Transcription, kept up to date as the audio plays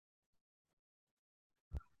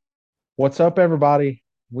What's up, everybody?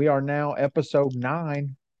 We are now episode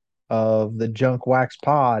 9 of the Junk Wax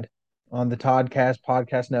Pod on the Toddcast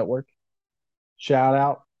Podcast Network. Shout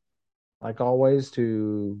out, like always,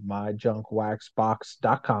 to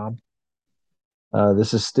myjunkwaxbox.com.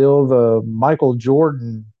 This is still the Michael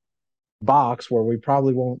Jordan box where we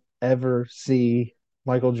probably won't ever see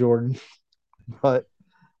Michael Jordan, but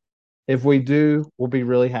if we do, we'll be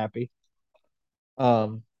really happy.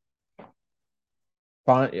 Um,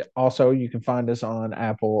 also, you can find us on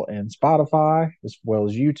Apple and Spotify as well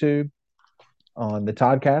as YouTube on the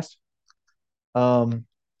Toddcast. Um,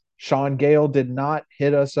 Sean Gale did not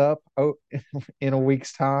hit us up in a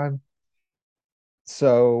week's time,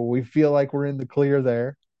 so we feel like we're in the clear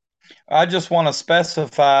there. I just want to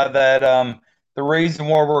specify that the reason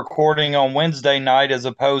why we're recording on Wednesday night as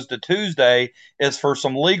opposed to Tuesday is for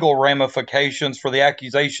some legal ramifications for the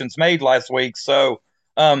accusations made last week. So,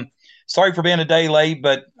 sorry for being a day late,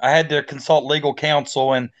 but I had to consult legal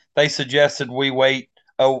counsel and they suggested we wait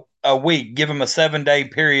a week, give them a 7 day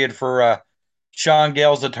period for Sean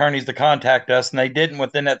Gale's attorneys to contact us, and they didn't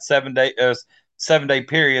within that 7 day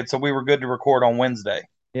period. So we were good to record on Wednesday.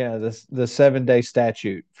 Yeah, the 7 day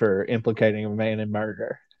statute for implicating a man in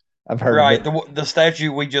murder. I've heard of Right, the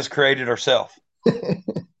statute we just created ourselves. it.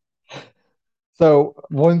 So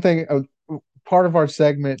one thing, part of our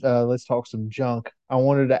segment, let's talk some junk. I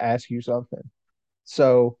wanted to ask you something.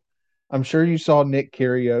 So I'm sure you saw Nick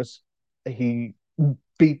Kyrgios. He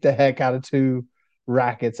beat the heck out of two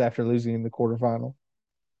rackets after losing in the quarterfinal.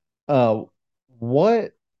 Uh,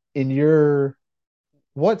 what in your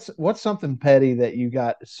what's something petty that you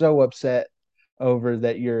got so upset over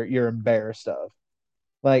that you're embarrassed of?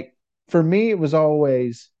 Like for me, it was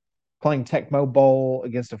always playing Tecmo Bowl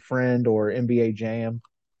against a friend or NBA Jam,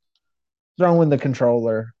 throwing the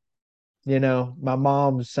controller. My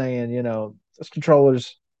mom's saying, those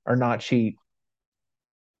controllers are not cheap.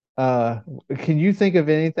 Uh, can you think of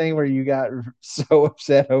anything where you got so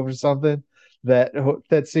upset over something that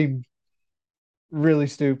that seemed really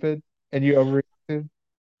stupid and you overreacted?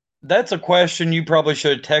 That's a question you probably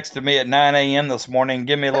should have texted me at 9 a.m. this morning and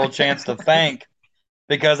give me a little chance to think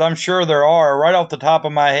because I'm sure there are. Right off the top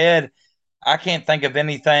of my head, I can't think of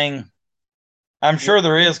anything. I'm sure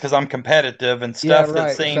there is because I'm competitive and Yeah, stuff that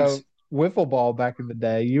right. So seems wiffle ball back in the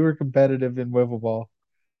day, you were competitive in wiffle ball,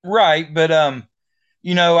 right. But, I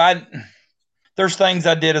there's things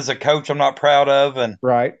I did as a coach I'm not proud of. And,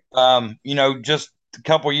 right? just a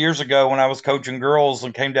couple years ago when I was coaching girls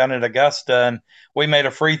and came down at Augusta and we made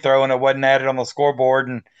a free throw and it wasn't added on the scoreboard.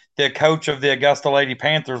 And the coach of the Augusta Lady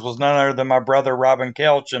Panthers was none other than my brother, Robin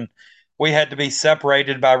Kelch. And we had to be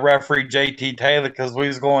separated by referee JT Taylor because we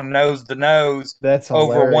was going nose to nose That's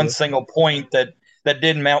over one hilarious. single point that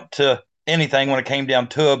didn't amount to anything when it came down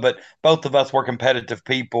to it. But both of us were competitive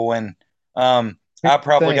people. And Here's I the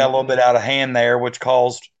probably got thing. a little bit out of hand there, which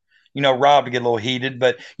caused Rob to get a little heated.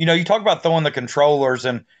 But, you talk about throwing the controllers,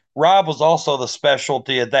 and Rob was also the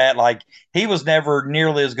specialty at that. Like, he was never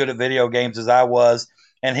nearly as good at video games as I was.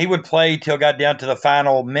 And he would play till got down to the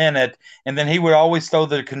final minute. And then he would always throw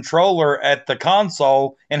the controller at the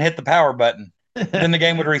console and hit the power button. Then the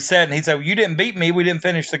game would reset. And he'd say, well, you didn't beat me. We didn't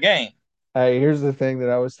finish the game. Hey, here's the thing that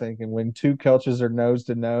I was thinking. When two Kelches are nose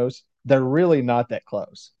to nose, they're really not that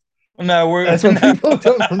close. No, we're That's what no. people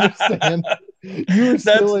don't understand. You were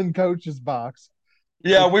still That's in coach's box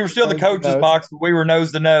yeah. when We were still the nose to coach's nose. box, but we were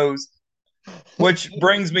nose to nose. Which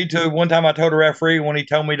brings me to one time I told a referee when he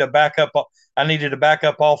told me to back up, I needed to back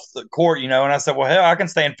up off the court, and I said, well, hell, I can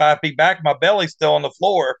stand 5 feet back. My belly's still on the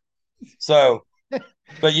floor. So,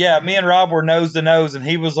 but yeah, me and Rob were nose to nose, and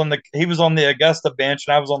he was on the Augusta bench,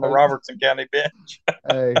 and I was on the Uh, Robertson County bench.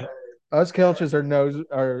 Hey, us Kelches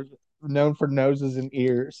are known for noses and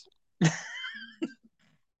ears.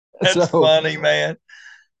 That's So funny, man.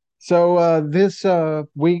 this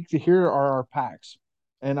week here are our packs,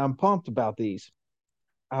 and I'm pumped about these.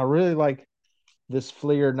 I really like this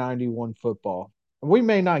Fleer 91 football. We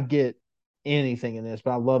may not get anything in this,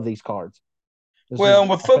 but I love these cards. This is Well, with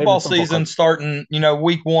my favorite football football season card. starting,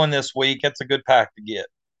 week one this week, that's a good pack to get.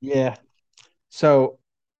 Yeah. So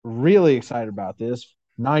really excited about this.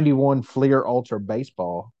 91 Fleer Ultra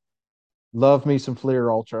baseball. Love me some Fleer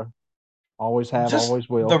Ultra. Always have, Just always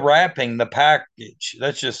the will. wrapping, the package.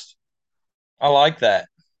 I like that.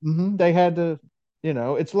 They had to,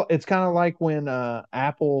 it's kind of like when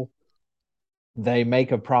Apple they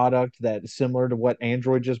make a product that's similar to what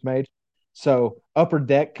Android just made. So Upper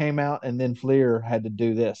Deck came out, and then Fleer had to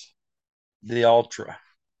do this. The Ultra.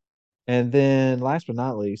 And then last but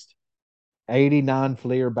not least, 89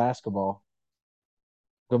 Fleer basketball.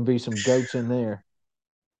 Gonna be some goats in there.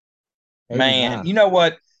 Man, 89. you know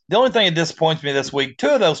what? The only thing that disappoints me this week, two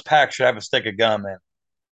of those packs should have a stick of gum in.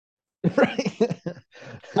 Right.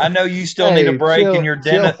 I know you still need a Hey, break, and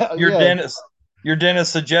chill out. Yeah, your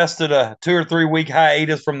dentist suggested a 2 or 3 week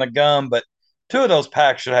hiatus from the gum, but two of those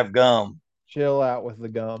packs should have gum. chill out with the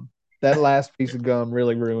gum. That last piece of gum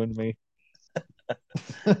really ruined me.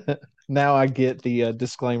 Now I get the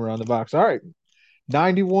disclaimer on the box. All right,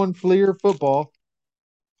 91 Fleer football.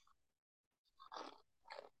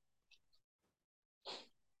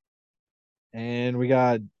 And we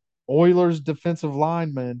got Oilers defensive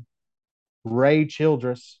lineman Ray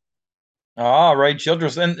Childress. Ah, Ray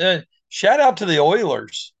Childress, and shout out to the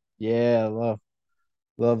Oilers. Yeah,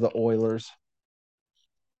 love the Oilers.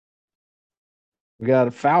 We got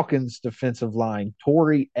a Falcons defensive line,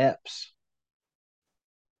 Torrey Epps.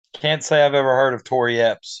 Can't say I've ever heard of Tory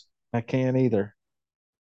Epps. I can't either.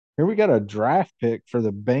 Here we got a draft pick for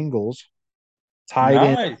the Bengals, tight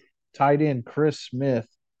end, Nice. tight end Chris Smith.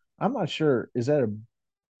 I'm not sure. Is that a?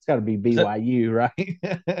 It's got to be Is it BYU, right?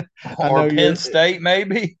 I know or Penn you're. State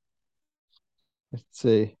maybe? Let's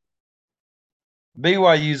see.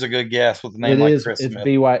 BYU's a good guess with a name It like is. Chris It's Smith.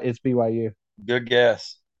 BY. It's BYU. Good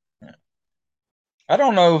guess. I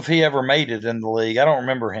don't know if he ever made it in the league. I don't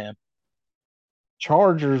remember him.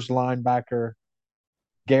 Chargers linebacker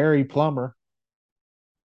Gary Plummer.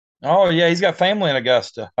 Oh yeah, he's got family in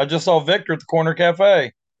Augusta. I just saw Victor at the corner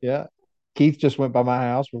cafe. Yeah. Keith just went by my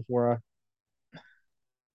house before I.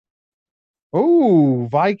 Oh,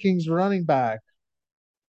 Vikings running back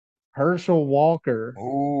Herschel Walker.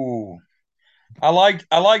 Ooh. I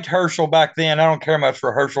liked Herschel back then. I don't care much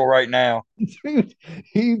for Herschel right now. Dude,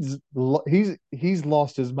 he's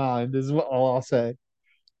lost his mind. Is all I'll say.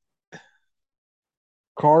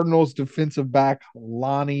 Cardinals defensive back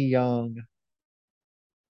Lonnie Young,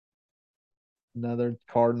 another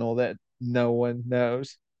Cardinal that no one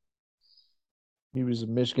knows. He was a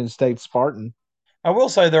Michigan State Spartan. I will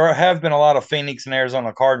say there have been a lot of Phoenix and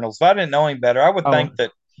Arizona Cardinals. If I didn't know him better, I would Oh, think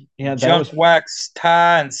that yeah, Junk Wax,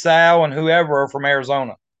 Ty, and Sal and whoever are from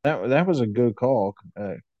Arizona. that was a good call.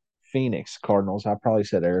 Phoenix Cardinals. I probably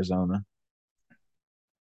said Arizona.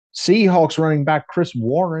 Seahawks running back Chris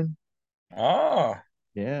Warren. Oh,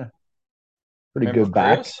 Yeah, pretty remember good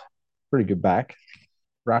back. Chris? Pretty good back.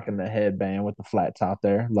 Rocking the headband with the flat top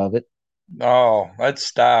there. Love it. Oh, that's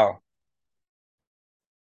style.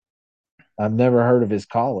 I've never heard of his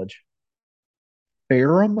college.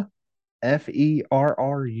 Ferrum,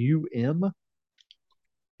 Ferrum.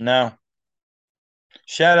 No.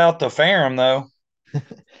 Shout out to Ferrum though.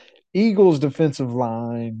 Eagles defensive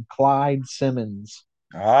line, Clyde Simmons.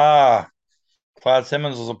 Ah, Clyde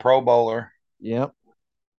Simmons was a Pro Bowler. Yep,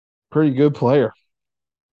 pretty good player.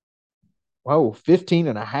 Whoa, 15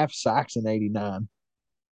 and a half sacks in 89.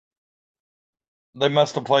 They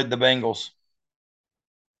must have played the Bengals.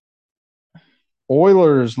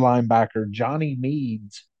 Oilers linebacker, Johnny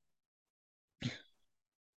Meads.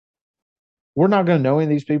 We're not going to know any of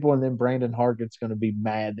these people, and then Brandon Hartgood's going to be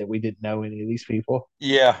mad that we didn't know any of these people.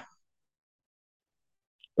 Yeah.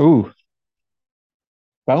 Ooh,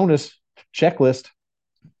 bonus checklist.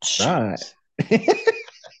 Right. Jeez.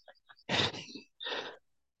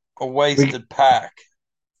 A We wasted pack.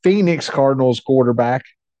 Phoenix Cardinals quarterback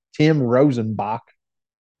Tim Rosenbach.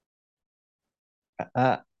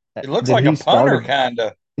 Uh, It looks did like a he start a punter, kind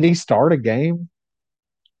of. did he start a game?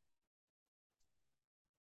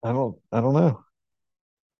 I don't know.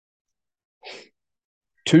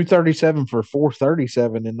 237 for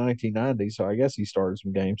 437 in 1990, so I guess he started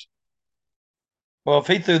some games. Well, if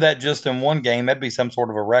he threw that just in one game, that'd be some sort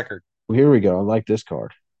of a record. Well, here we go. I like this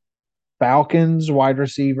card. Falcons wide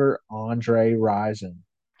receiver Andre Rison.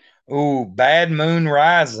 Ooh, Bad Moon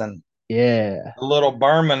Rising. Yeah, A little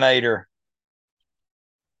Burminator.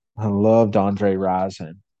 I loved Andre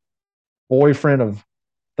Rison. Boyfriend of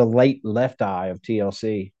the late left eye of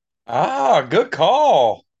TLC. Ah, good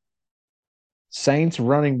call. Saints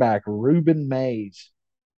running back Ruben Mays.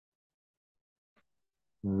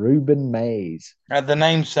 Ruben Mays. The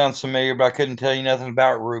name sounds familiar, but I couldn't tell you nothing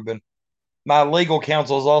about Ruben. My legal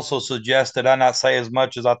counsel has also suggested I not say as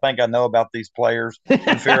much as I think I know about these players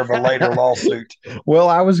in fear of a later lawsuit. Well,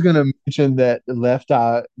 I was going to mention that Left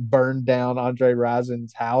Eye burned down Andre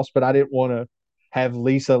Rison's house, but I didn't want to have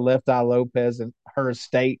Lisa Left Eye Lopez and her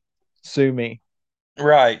estate sue me.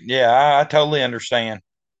 Right. Yeah, I totally understand.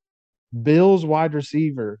 Bills wide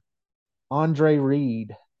receiver Andre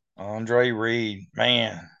Reed. Andre Reed,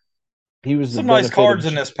 man. He was the Some nice benefit cards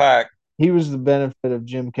in this pack.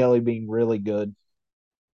 Jim Kelly being really good.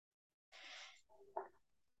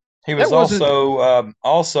 He That was wasn't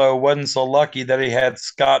also wasn't so lucky that he had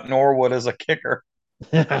Scott Norwood as a kicker.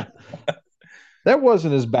 That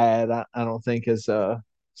wasn't as bad, I don't think, as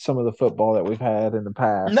some of the football that we've had in the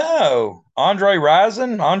past. No. Andre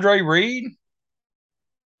Rison, Andre Reed,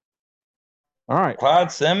 All right,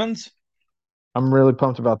 Clyde Simmons. I'm really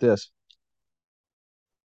pumped about this.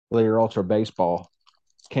 Lear Ultra Baseball.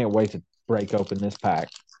 Can't wait to break open this pack.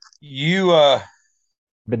 You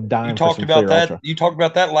Been you dying for talked some about Fleer that. Ultra. You talked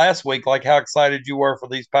about that last week, like how excited you were for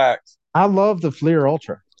these packs. I love the Fleer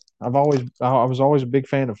Ultra. I was always a big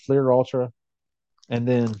fan of Fleer Ultra, and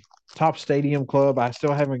then Top Stadium Club. I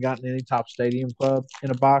still haven't gotten any Top Stadium Club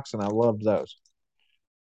in a box, and I loved those.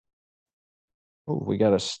 Oh, we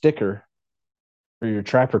got a sticker for your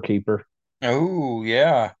Trapper Keeper Oh,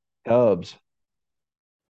 yeah. Cubs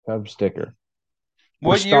sticker. We're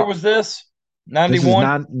What year start. was this? This is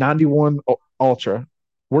 91? 91 Ultra.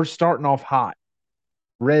 We're starting off hot.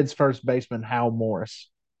 Reds first baseman Hal Morris.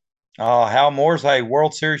 Oh, Hal Moore's a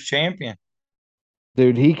World Series champion.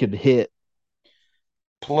 Dude, he could hit.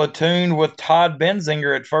 Platooned with Todd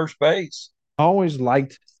Benzinger at first base. I always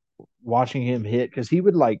liked watching him hit because he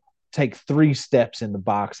would like take 3 steps in the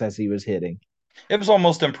box as he was hitting. It was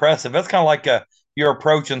almost impressive. That's kind of like you're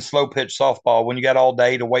approaching slow pitch softball when you got all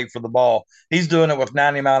day to wait for the ball. He's doing it with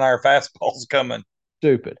 90-mile-an-hour fastballs coming.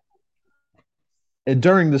 Stupid. And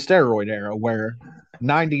during the steroid era where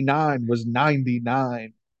 99 was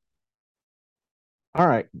 99. All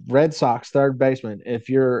right, Red Sox third baseman. If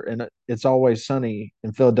you're an It's Always Sunny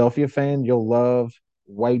in Philadelphia fan, you'll love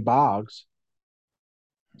Wade Boggs.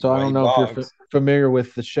 So I don't Wade know if you're Boggs. familiar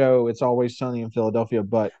with the show It's Always Sunny in Philadelphia,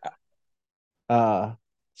 but uh,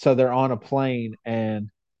 so they're on a plane and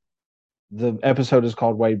the episode is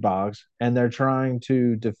called Wade Boggs, and they're trying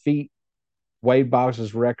to defeat Wade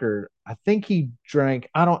Boggs's record. I think he drank.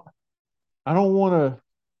 I don't want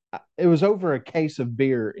to. It was over a case of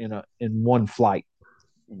beer in one flight.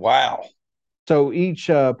 Wow. So each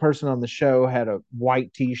person on the show had a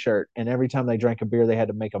white T-shirt, and every time they drank a beer, they had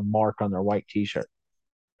to make a mark on their white T-shirt.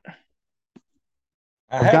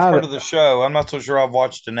 I A have guy heard that, of the show. I'm not so sure I've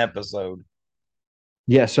watched an episode.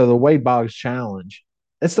 yeah. So the Wade Boggs challenge.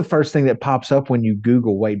 That's the first thing that pops up when you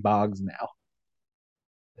Google Wade Boggs now.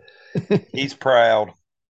 He's proud.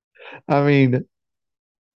 I mean,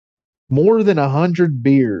 more than 100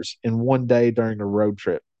 beers in one day during a road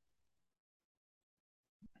trip.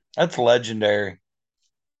 That's legendary.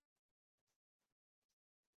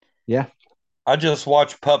 Yeah, I just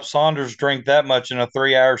watched Pup Saunders drink that much in a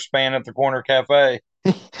 3 hour span at the corner cafe.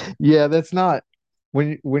 yeah. That's not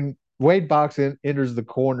when Wade Boggs enters the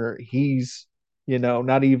corner. He's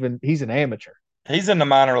not even he's an amateur. He's in the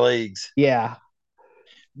minor leagues. Yeah,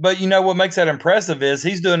 But you know what makes that impressive is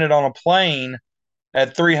he's doing it on a plane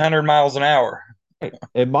at 300 miles an hour.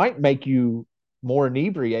 it might make you more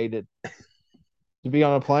inebriated to be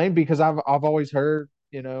on a plane because I've always heard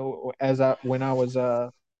as I when I was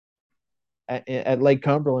at Lake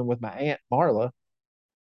Cumberland with my aunt Marla,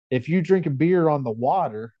 if you drink a beer on the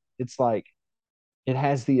water, it's like it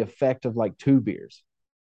has the effect of like 2 beers.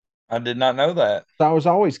 I did not know that. So I was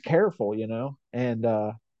always careful, and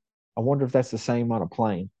I wonder if that's the same on a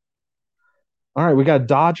plane. All right, we got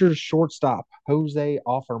Dodgers shortstop Jose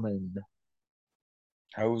Offerman.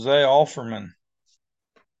 Jose Offerman.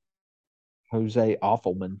 Jose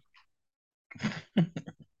Offerman.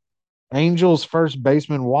 Angels first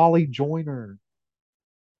baseman Wally Joyner.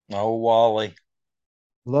 Oh, Wally.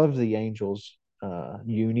 Loved the Angels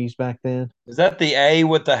unis back then. Is that the A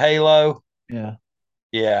with the halo? Yeah.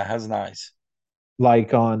 Yeah, that's nice.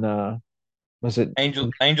 Like on was it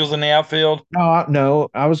Angels in the outfield. no,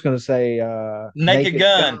 I was gonna say Naked Naked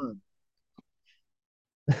Gun.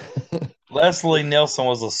 Gun. Leslie Nielsen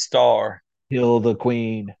was a star. Kill the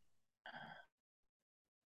Queen.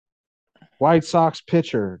 White Sox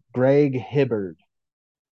pitcher Greg Hibbard.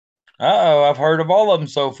 Oh, I've heard of all of them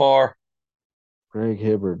so far. Greg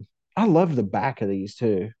Hibbard. I love the back of these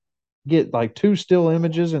too. Get like 2 still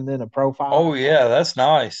images and then a Oh profile. yeah, that's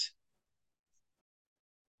nice.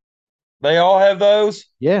 They all have those.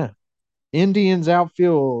 Yeah. Indians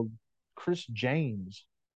outfield Chris James.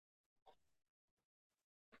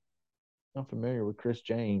 I'm familiar with Chris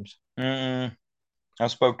James. Mm-mm, I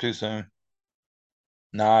spoke too soon.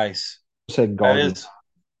 Nice. Said That Guardian. is.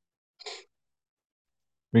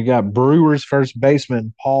 We got Brewers first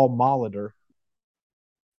baseman Paul Molitor,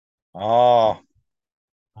 Oh,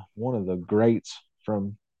 one of the greats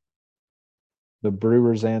from the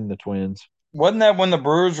Brewers and the Twins. wasn't that when the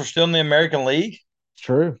Brewers were still in the American League?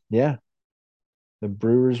 True. Yeah. The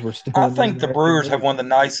Brewers were still I in the think the American Brewers have League. one of the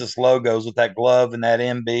nicest logos with that glove and that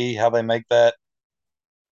MB. How they make that.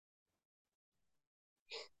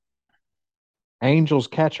 Angels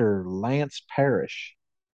catcher Lance Parrish.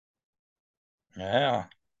 Yeah.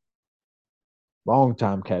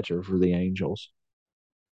 Longtime catcher for the Angels.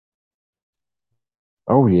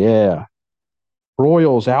 Oh yeah.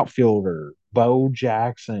 Royals outfielder Bo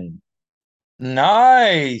Jackson.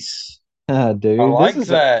 Nice. I Dude, like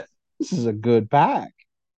that. this is a good pack.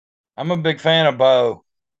 I'm a big fan of Bo.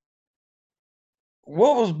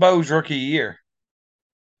 What was Bo's rookie year?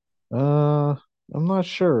 Uh, I'm not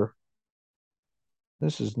sure.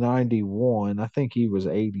 This is 91. I think he was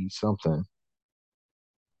 80 something.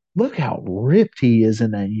 Look how ripped he is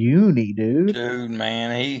in that uni, dude. Dude,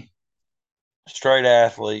 man, he straight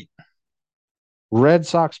athlete. Red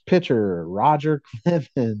Sox pitcher Roger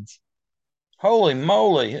Clemens. Holy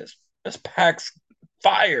moly, his pack's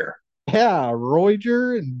fire. Yeah,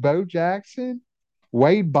 Roger and Bo Jackson.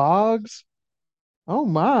 Wade Boggs. Oh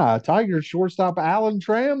my, Tigers shortstop Alan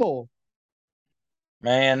Trammell.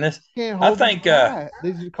 Man, this Can't I hold these think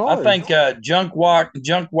these I cards. think Junk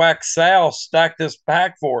Wax Sal stacked this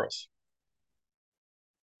pack for us.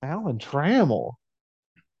 Alan Trammell.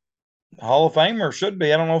 Hall of Famer should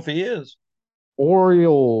be. I don't know if he is.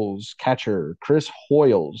 Orioles catcher Chris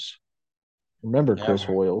Hoyles. Remember Yeah, Chris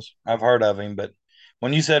Hoyles? I've heard of him, but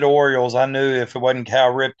when you said Orioles, I knew if it wasn't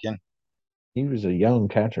Cal Ripken. He was a young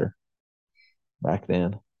catcher back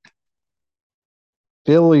then.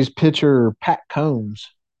 Phillies pitcher Pat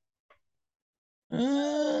Combs.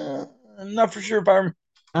 I'm not for sure if I.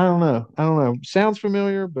 I don't know. I don't know. Sounds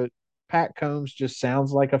familiar, but Pat Combs just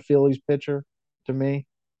sounds like a Phillies pitcher to me.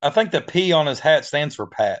 I think the P on his hat stands for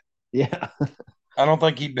Pat. Yeah. I don't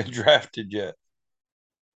think he'd been drafted yet.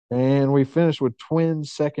 And we finished with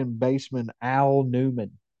Twins second baseman Al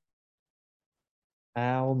Newman.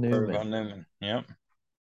 Al Heard about Newman. Newman. Yep.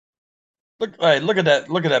 Look at that.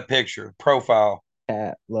 Look at that picture profile.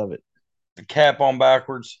 Cat. Love it. The cap on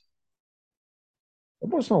backwards. There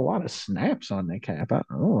wasn't a lot of snaps on that cap. I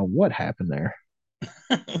don't know what happened there.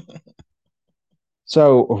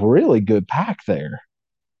 So, really good pack there.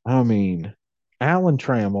 I mean, Alan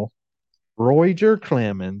Trammell, Roger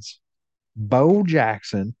Clemens, Bo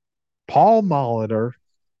Jackson, Paul Molitor,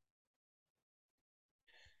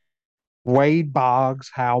 Wade Boggs,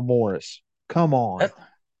 Hal Morris. Come on. That,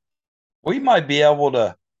 we might be able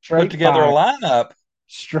to put Straight together a fire. lineup.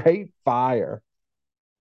 Straight fire.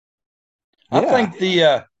 I Yeah, think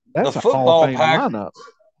the that's a Hall of football Fame pack, lineup.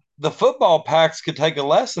 the football packs could take a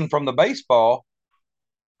lesson from the baseball.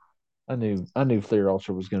 I knew Fleer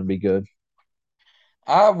Ultra was going to be good.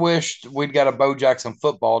 I wished we'd got a Bo Jackson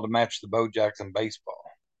football to match the Bo Jackson baseball.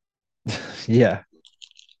 Yeah,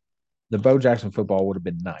 the Bo Jackson football would have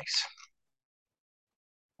been nice.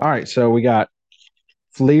 All right, so we got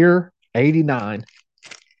Fleer 89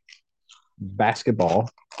 basketball.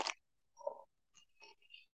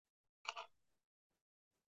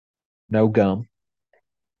 No gum,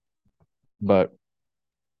 but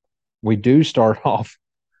we do start off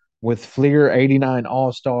with Fleer 89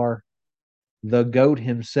 All Star, the GOAT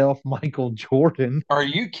himself, Michael Jordan. Are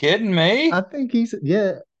you kidding me? I think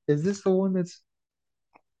yeah. Is this the one that's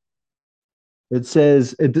it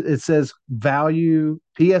says value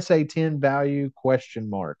PSA 10 value question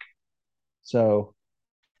mark. So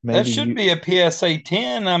That maybe should you be a PSA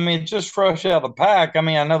 10. I mean, just fresh out of the pack. I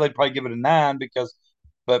mean, I know they'd probably give it a 9 because,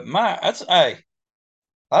 but hey,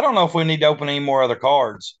 I don't know if we need to open any more other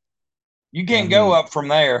cards. You I can't go mean, up from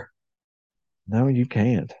there. no, you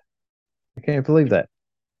can't. I can't believe that.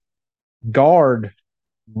 Guard,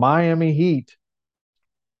 Miami Heat,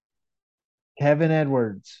 Kevin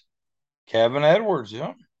Edwards. Kevin Edwards,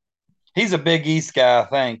 yeah. He's a Big East guy, I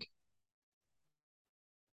think.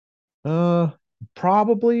 Uh,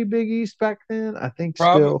 Probably Big East back then. I think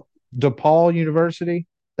Probably, still DePaul University.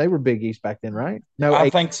 They were Big East back then, right? No, I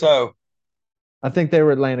eight. think so. I think they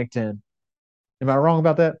were Atlantic 10. Am I wrong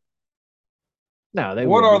about that? No, they What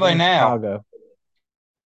wouldn't be. are They're they in now? Chicago.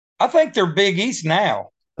 I think they're Big East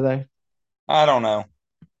now. Are they? I don't know.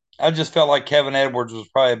 I just felt like Kevin Edwards was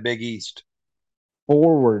probably a Big East.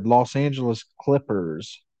 Forward, Los Angeles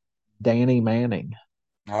Clippers, Danny Manning.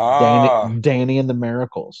 Ah, Danny and the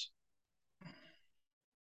Miracles.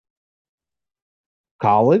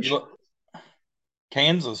 you College, look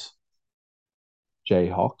Kansas.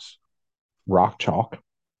 Jayhawks, Rock Chalk.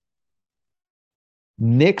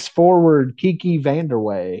 Knicks forward, Kiki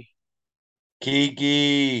Vanderway.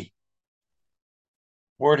 Kiki.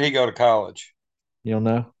 Where'd he go to college? You don't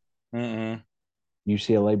know? Mm-mm.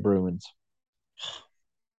 UCLA Bruins.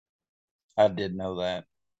 I did know that.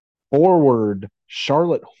 Forward,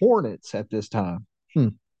 Charlotte Hornets at this time.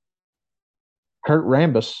 Kurt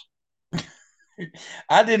Rambis.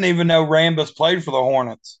 I didn't even know Rambus played for the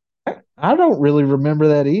Hornets. I don't really remember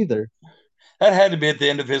that either. That had to be at the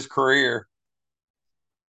end of his career.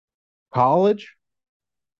 College,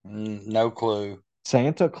 No clue.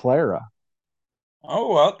 Santa Clara.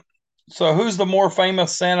 Oh, well. So who's the more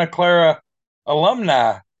famous Santa Clara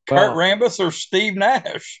alumni? Kurt Well, Rambis or Steve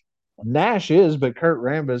Nash? Nash is, but Kurt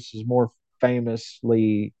Rambis is more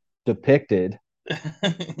famously depicted.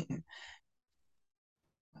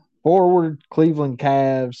 Forward Cleveland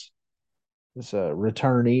Cavs. This a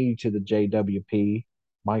returnee to the JWP,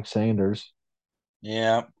 Mike Sanders.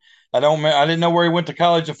 Yeah. I didn't know where he went to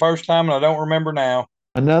college the first time, and I don't remember now.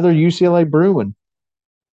 Another UCLA Bruin.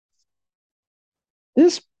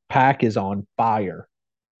 This pack is on fire.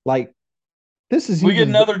 Like this is We get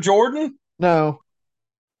even another Jordan? no,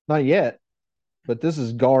 not yet. But this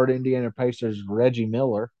is guard Indiana Pacers Reggie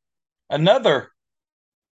Miller, Another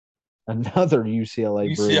another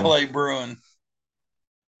UCLA Bruin. UCLA Bruin.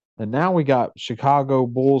 And now we got Chicago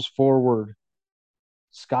Bulls forward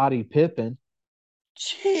Scottie Pippen.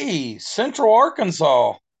 Gee, Central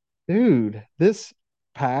Arkansas. Dude, this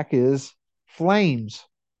pack is flames.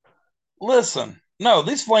 Listen, no,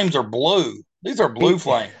 these flames are blue. These are blue Eight,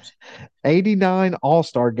 flames. 89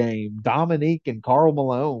 All-Star game, Dominique and Carl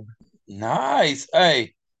Malone. Nice.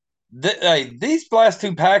 Hey, these last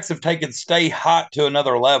two packs have taken Stay Hot to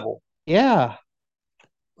another level. Yeah.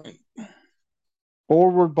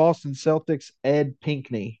 Forward Boston Celtics, Ed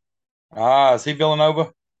Pinkney. Ah, is he Villanova?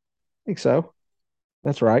 I think so.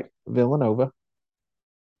 That's right. Villanova.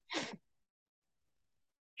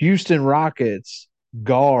 Houston Rockets,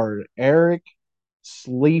 guard Eric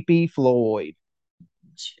Sleepy Floyd.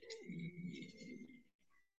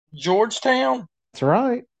 Georgetown? That's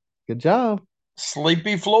right. Good job.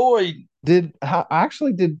 Sleepy Floyd. Didn't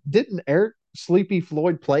Eric Sleepy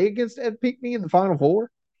Floyd play against Ed Pinkney in the Final Four?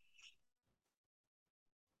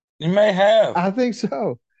 You may have. I think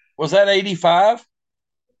so. Was that 85?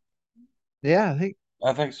 Yeah, I think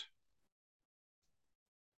I think so.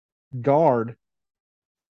 guard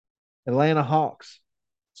Atlanta Hawks,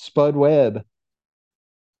 Spud Webb.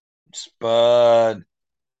 Spud.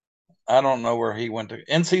 I don't know where he went to.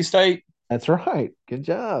 NC State? That's right. Good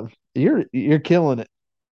job. You're killing it.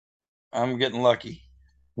 I'm getting lucky.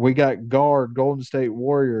 We got guard Golden State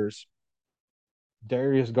Warriors,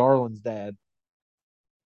 Darius Garland's dad.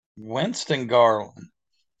 Winston Garland.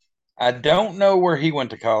 I don't know where he went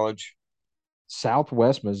to college.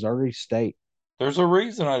 Southwest Missouri State, There's a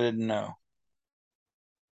reason I didn't know.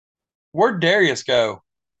 Where'd Darius go?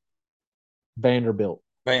 Vanderbilt.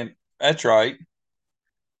 Man, that's right.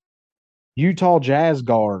 Utah Jazz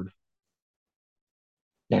guard,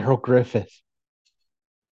 Daryl Griffith.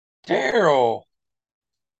 Daryl.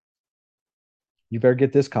 You better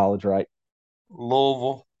get this college right.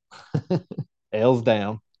 Louisville. L's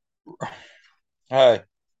down. Hey,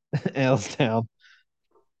 L's down.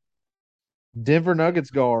 Denver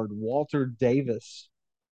Nuggets guard, Walter Davis.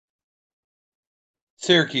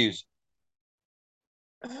 Syracuse.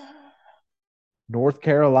 North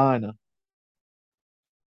Carolina,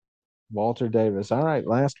 Walter Davis. All right,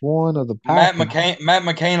 last one of the pack. Matt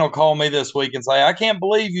McCain will call me this week and say, I can't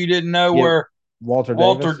believe you didn't know Yep, where Walter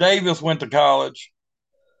Walter Davis. Davis went to college.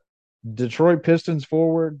 Detroit Pistons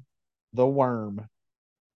forward, the Worm.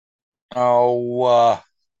 Oh,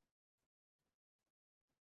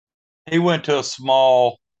 he went to a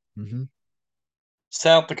small Mm-hmm.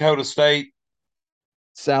 South Dakota State.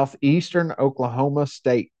 Southeastern Oklahoma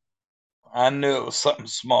State. I knew it was something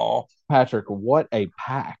small. Patrick, what a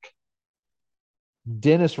pack.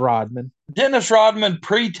 Dennis Rodman, Dennis Rodman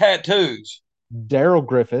pre tattoos. Daryl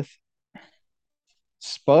Griffith,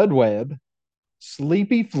 Spud Webb,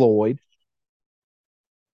 Sleepy Floyd,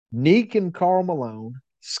 Neek and Carl Malone,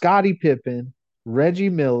 Scottie Pippen, Reggie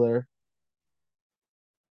Miller.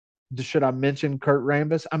 Should I mention Kurt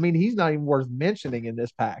Rambis? I mean, he's not even worth mentioning in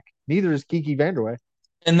this pack. Neither is Kiki Vanderway.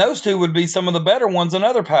 And those two would be some of the better ones in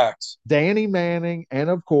other packs. Danny Manning, and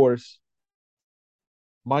of course,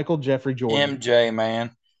 Michael Jeffrey Jordan. MJ,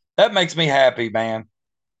 man. That makes me happy, man.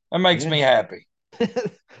 That makes Yeah. me happy.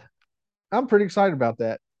 I'm pretty excited about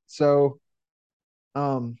that. So,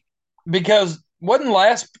 um, Because wasn't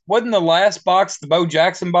the last box the Bo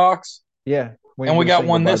Jackson box? yeah, we And didn't we get a got single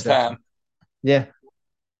one Bo this Jackson. time. Yeah,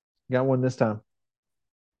 got one this time,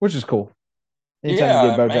 which is cool. Anytime you get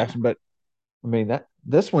Yeah, Bo man. Jackson, but I mean that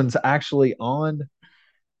this one's actually on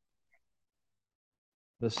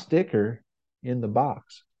the sticker in the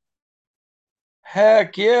box.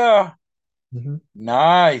 Heck yeah. Mm-hmm.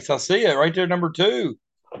 Nice. I see it right there, number 2.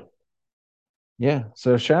 Yeah.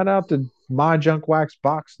 So shout out to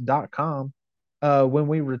myjunkwaxbox.com. When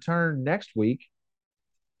we return next week,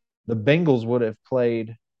 the Bengals would have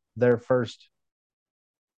played their first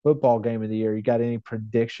football game of the year. You got any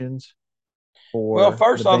predictions? Well, for the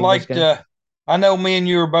first I'd Bengals like game? to. I know me and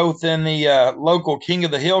you are both in the local King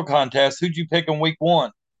of the Hill contest. Who'd you pick in week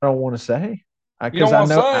one? I don't want to say You because don't I want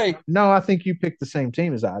to know. say? No, I think you picked the same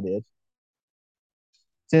team as I did.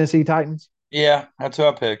 Tennessee Titans. Yeah, that's who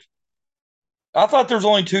I picked. I thought there's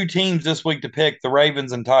only two teams this week to pick: the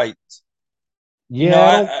Ravens and Titans. You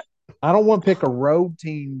know, Yeah, I don't want to pick a road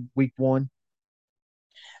team week one.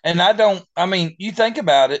 and I don't. I mean, you think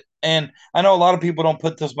about it, and I know a lot of people don't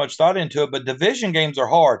put this much thought into it, but division games are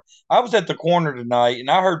hard. I was at the corner tonight, and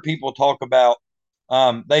I heard people talk about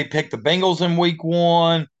they picked the Bengals in week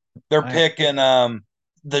one. They're I picking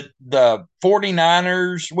the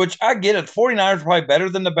 49ers, which I get it. The 49ers are probably better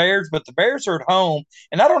than the Bears, but the Bears are at home,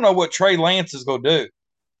 and I don't know what Trey Lance is going to do.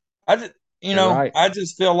 I just, You're right. I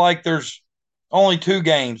just feel like there's only two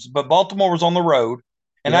games, but Baltimore was on the road,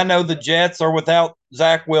 and I Yep. know the Jets are without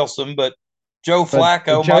Zach Wilson, but Joe But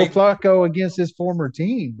Flacco Joe might, Flacco against his former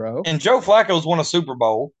team, bro. and Joe Flacco's won a Super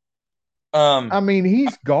Bowl. Um, I mean,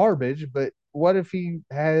 he's garbage, but what if he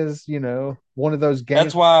has, one of those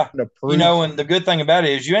that's games why, to prove? and the good thing about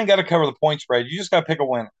it is you ain't got to cover the point spread. You just got to pick a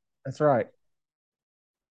winner. That's right.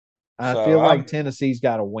 I So feel like I'm, Tennessee's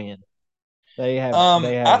got to win. They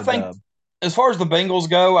I have a think dub. as far as the Bengals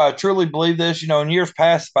go, I truly believe this. In years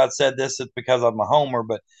past, if I'd said this, it's because I'm a homer,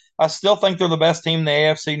 but I still think they're the best team in the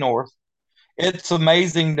AFC North. It's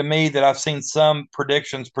amazing to me that I've seen some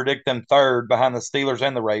predictions predict them third behind the Steelers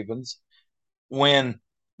and the Ravens when,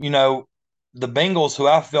 you know, the Bengals, who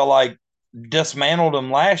I feel like dismantled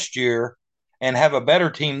them last year and have a better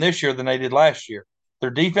team this year than they did last year. Their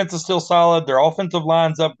defense is still solid. Their offensive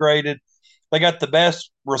line's upgraded. They got the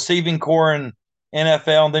best receiving core in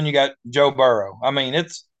NFL, and then you got Joe Burrow. I mean,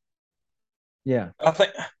 Yeah. I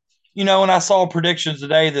think, and I saw predictions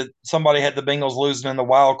today that somebody had the Bengals losing in the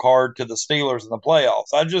wild card to the Steelers in the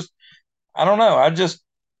playoffs. I don't know.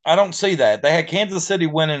 I don't see that. They had Kansas City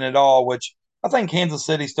winning it all, which I think Kansas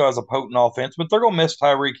City still has a potent offense, but they're gonna miss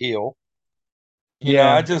Tyreek Hill.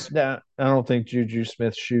 I Yeah. just I don't think Juju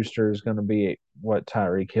Smith Schuster is going to be what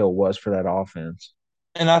Tyreek Hill was for that offense.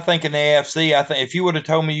 and I think in the AFC, I think if you would have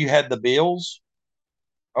told me you had the Bills,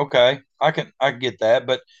 okay, I can get that.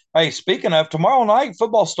 But hey, speaking of tomorrow night,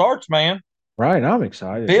 football starts, man. Right. I'm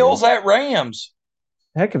excited, dude. Bills at Rams.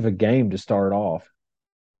 Heck of a game to start off.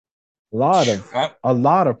 A lot of I, a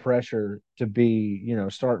lot of pressure to be,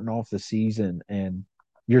 starting off the season and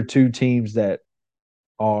your two teams that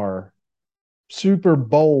are Super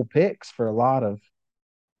Bowl picks for a lot of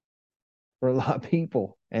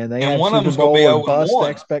people, and they and have one of Super them's gonna be Bowl or 0 and bust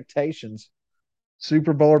 1. expectations.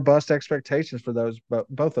 Super Bowl or bust expectations for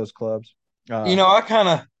both those clubs. you Uh, know, I kind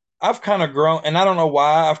of, I've kind of grown, and I don't know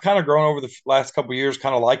why. I've kind of grown over the last couple of years,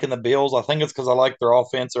 kind of liking the Bills. I think it's because I like their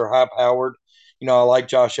offense; they're high powered. I like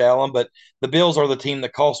Josh Allen, but the Bills are the team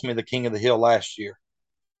that cost me the King of the Hill last year.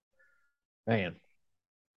 Man,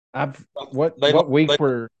 I've They, they,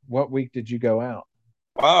 what week did you go out?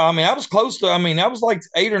 I mean, I was close to. I mean, I was like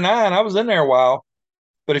 8 or 9. I was in there a while,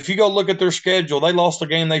 but if you go look at their schedule, they lost a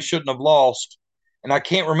game they shouldn't have lost, and I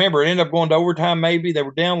can't remember. It ended up going to overtime. Maybe they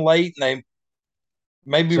were down late, and they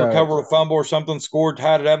maybe So recovered a fumble or something, scored,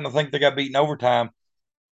 tied it up, and I think they got beaten overtime.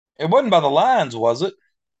 It wasn't by the Lions, was it?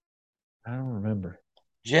 I don't remember.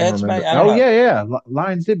 I don't Jets, remember. maybe. I don't Oh know. yeah.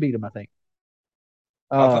 Lions did beat them, I think.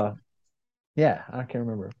 I thought Uh, yeah, I can't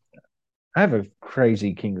remember. I have a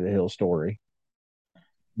crazy King of the Hill story.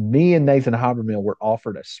 Me and Nathan Habermill were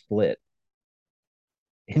offered a split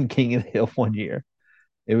in King of the Hill one year.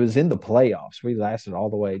 It was in the playoffs. We lasted all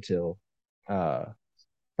the way till uh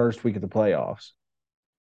first week of the playoffs,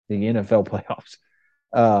 the NFL playoffs.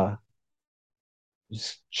 Uh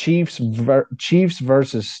Chiefs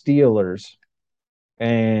versus Steelers,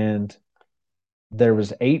 and there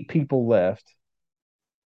was 8 people left,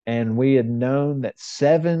 and we had known that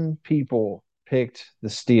 7 people picked the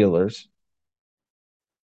Steelers.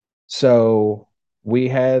 So we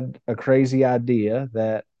had a crazy idea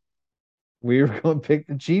that we were going to pick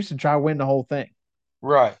the Chiefs and try to win the whole thing.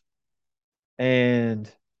 right. And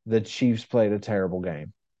the Chiefs played a terrible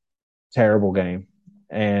game.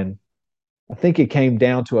 And I think it came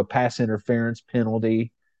down to a pass interference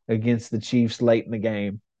penalty against the Chiefs late in the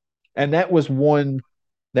game. And that was one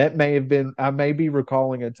that may have been, I may be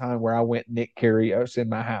recalling a time where I went Nick Kyrgios in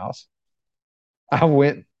my house. I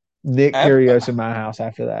went Nick Ab- Kyrgios in my house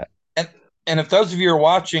after that. And and if those of you who are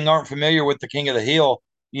watching aren't familiar with the King of the Hill,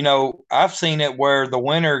 I've seen it where the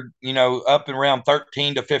winner, up and around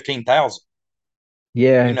 13 to 15,000.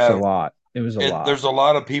 Yeah, You it was a know, lot. It was a lot. there's a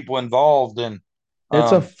lot of people involved, and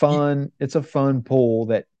um, It's a fun pool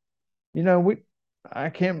that, we I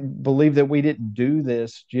can't believe that we didn't do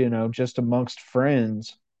this, just amongst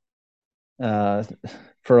friends uh,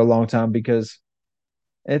 for a long time because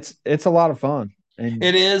it's a lot of fun. And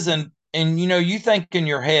It is, and you think in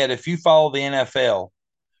your head, if you follow the NFL,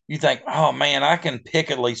 you think, oh man, I can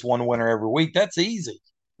pick at least one winner every week. That's easy.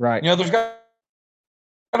 right, There's got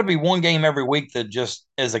to be one game every week that just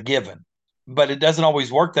is a given, but it doesn't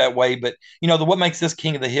always work that way. But what makes this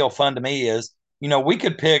King of the Hill fun to me is, we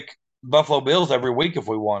could pick Buffalo Bills every week if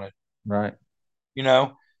we wanted. right, You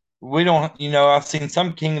know, we don't. I've seen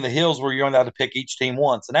some King of the Hills where you're only allowed to pick each team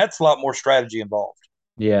once, and that's a lot more strategy involved.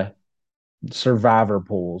 yeah, survivor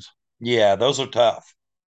pools. Yeah, those are tough.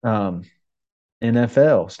 Um,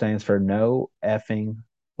 NFL stands for no effing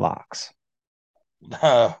locks,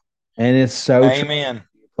 and it's so true. Amen.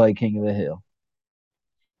 Play King of the Hill.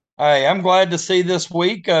 Hey, I'm glad to see this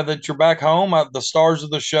week that you're back home. The stars of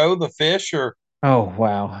the show, the fish, are Oh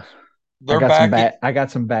wow, I they're got some back. bad. I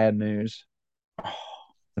got some bad news.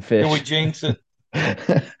 The Did we fish. jinx it?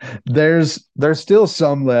 There's still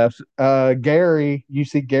some left. Gary, you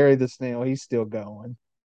see Gary the snail, he's still going.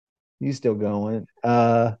 He's still going.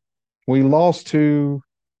 We lost two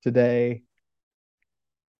today.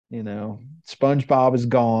 SpongeBob is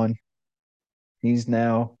gone. He's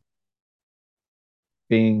now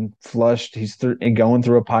being flushed. He's going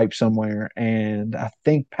through a pipe somewhere, and I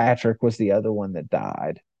think Patrick was the other one that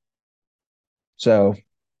died. So,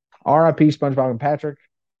 R.I.P. SpongeBob and Patrick.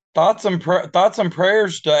 Thoughts and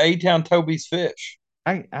prayers to A Town Toby's fish.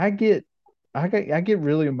 I get I get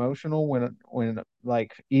really emotional when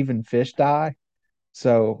like even fish die.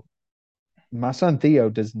 So my son Theo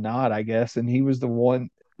does not, I guess, and he was the one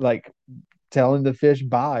like telling the fish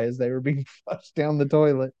bye as they were being flushed down the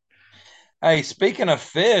toilet. Hey, speaking of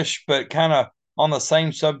fish, but kind of on the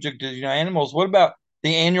same subject as animals, what about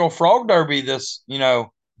the annual frog derby?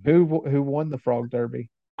 Who won the frog derby?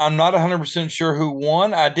 I'm not 100% sure who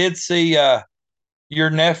won. I did see your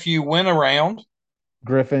nephew win around.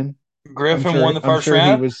 Griffin. I'm Griffin sure won the I'm first sure he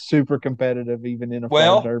round. was super competitive even in a frog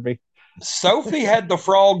Well, derby. Sophie had the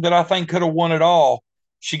frog that I think could have won it all.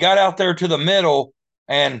 She got out there to the middle,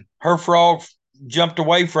 and her frog jumped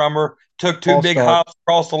away from her, took two False big start. hops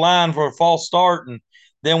across the line for a false start, and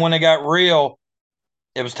then when it got real,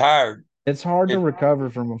 it was tired. It's hard to It, recover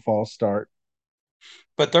from a false start.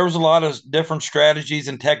 but there was a lot of different strategies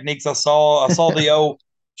and techniques. I saw the old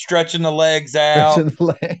stretching the legs Stretching out. the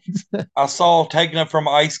legs. I saw taking it from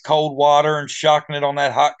ice cold water and shocking it on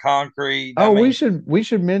that hot concrete. I Oh, we mean, should we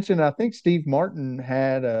should mention. I think Steve Martin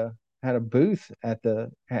had a booth at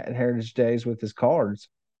Heritage Days with his cards.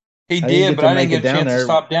 he I didn't did, get but to I didn't make it get a down chance to there.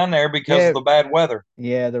 stop down there because of Yeah, the bad weather.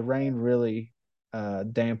 yeah, the rain really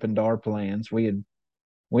dampened our plans.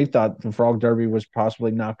 We thought the Frog Derby was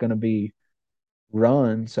possibly not going to be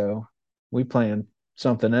run, so we planned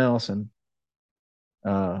something else, and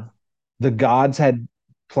uh, the gods had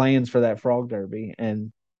plans for that Frog Derby,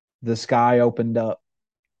 and the sky opened up,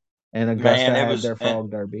 and Augusta Man, it had was their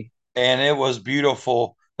Frog Derby. and it was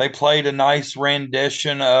beautiful. They played a nice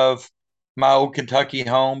rendition of My Old Kentucky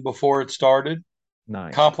Home before it started.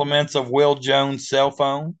 Nice. Compliments of Will Jones' cell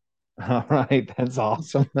phone. All right, that's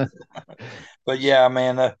awesome. But yeah,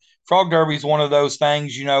 man, Frog Derby is one of those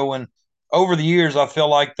things, and over the years, I feel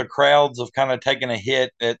like the crowds have kind of taken a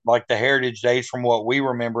hit at like the Heritage Days from what we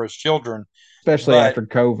remember as children. Especially But after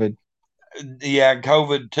COVID. yeah,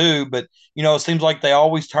 COVID too. But it seems like they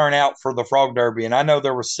always turn out for the Frog Derby, and I know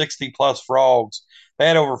there were 60 plus frogs. They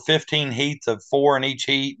had over 15 heats of four in each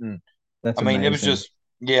heat, and That's I mean, it was amazing. just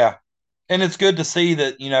yeah, and it's good to see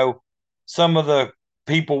that some of the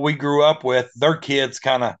people we grew up with, their kids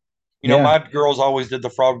kind of, Yeah, my girls always did the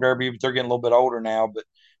frog derby, but they're getting a little bit older now. But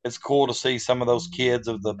it's cool to see some of those kids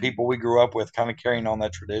of the people we grew up with kind of carrying on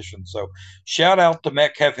that tradition. So shout out to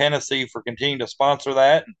Metcalf Hennessy for continuing to sponsor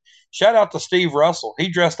that. And shout out to Steve Russell. He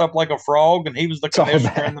dressed up like a frog and he was the saw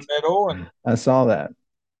commissioner in that. the middle and I saw that.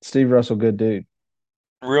 Steve Russell, good dude.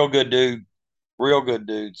 real good dude. Real good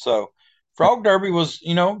dude. So Frog Derby was,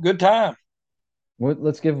 good time.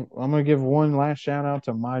 I'm gonna give one last shout out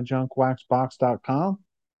to myjunkwaxbox.com.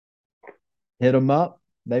 Hit them up.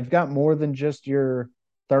 They've got more than just your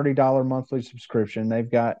 $30 monthly subscription. They've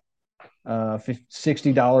got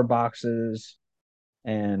 $60 boxes,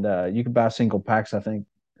 and you can buy single packs, I think,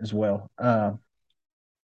 as well.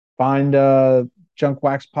 Find Junk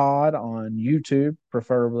Wax Pod on YouTube,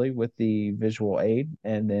 preferably with the visual aid,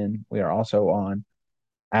 and then we are also on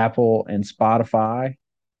Apple and Spotify.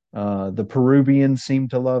 The Peruvians seem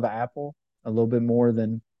to love Apple a little bit more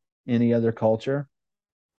than any other culture.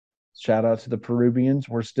 Shout out to the Peruvians.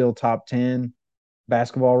 We're still top 10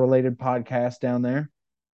 basketball related podcast down there.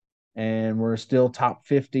 And we're still top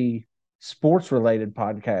 50 sports related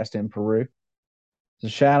podcast in Peru. So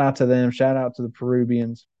shout out to them. Shout out to the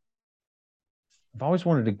Peruvians. I've always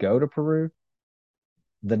wanted to go to Peru.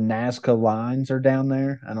 The Nazca lines are down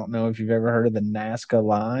there. I don't know if you've ever heard of the Nazca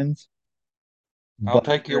lines, I'll but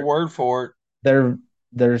take your word for it. they're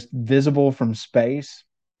they're visible from space,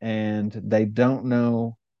 and they don't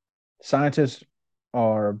know. Scientists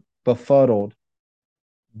are befuddled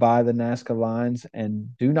by the Nazca lines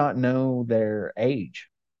and do not know their age.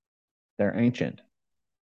 They're ancient,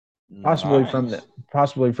 possibly from the Nice.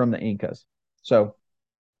 possibly from the Incas. So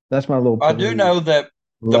that's my little I do Peru know that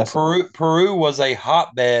the lesson. Peru was a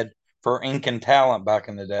hotbed for Incan talent back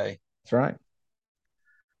in the day. That's right.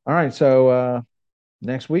 All right. So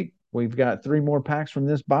next week we've got three more packs from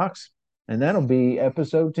this box, and that'll be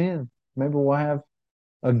episode 10. Maybe we'll have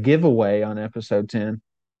a giveaway on episode 10.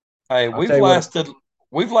 Hey, I'll tell you what,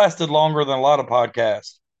 we've lasted longer than a lot of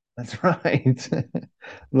podcasts. that's right.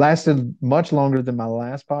 Lasted much longer than my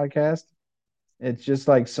last podcast. It's just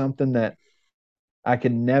like something that I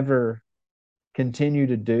can never continue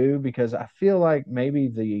to do because I feel like maybe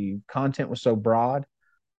the content was so broad.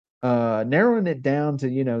 Narrowing it down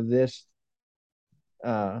to, this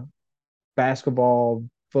uh, basketball,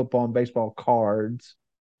 football, and baseball cards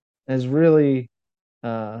has really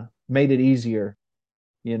made it easier,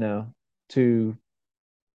 you know, to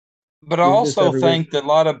But I do this also every week. think that a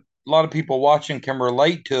lot of people watching can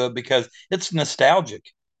relate to it because it's nostalgic.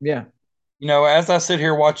 Yeah, As I sit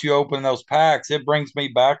here watch you open those packs, it brings me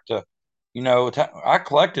back to, I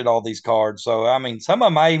collected all these cards. So I mean, some of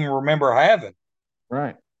them I even remember having.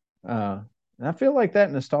 right. Uh, and I feel like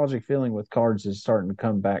that nostalgic feeling with cards is starting to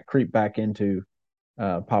come back, creep back into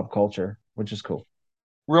pop culture, which is cool.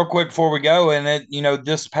 Real quick before we go, and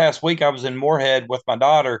this past week I was in Moorhead with my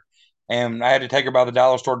daughter, and I had to take her by the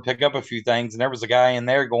dollar store to pick up a few things, and there was a guy in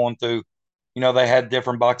there going through, they had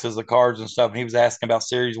different boxes of cards and stuff, and he was asking about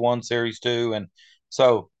Series One, Series Two, and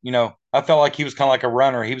so I felt like he was kind of like a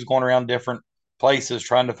runner. He was going around different places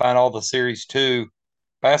trying to find all the Series Two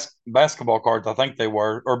basketball cards, I think they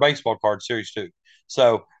were, or baseball cards, Series Two.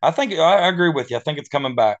 So I think I agree with you. I think it's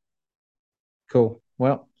coming back. Cool.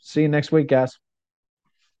 Well, see you next week, guys.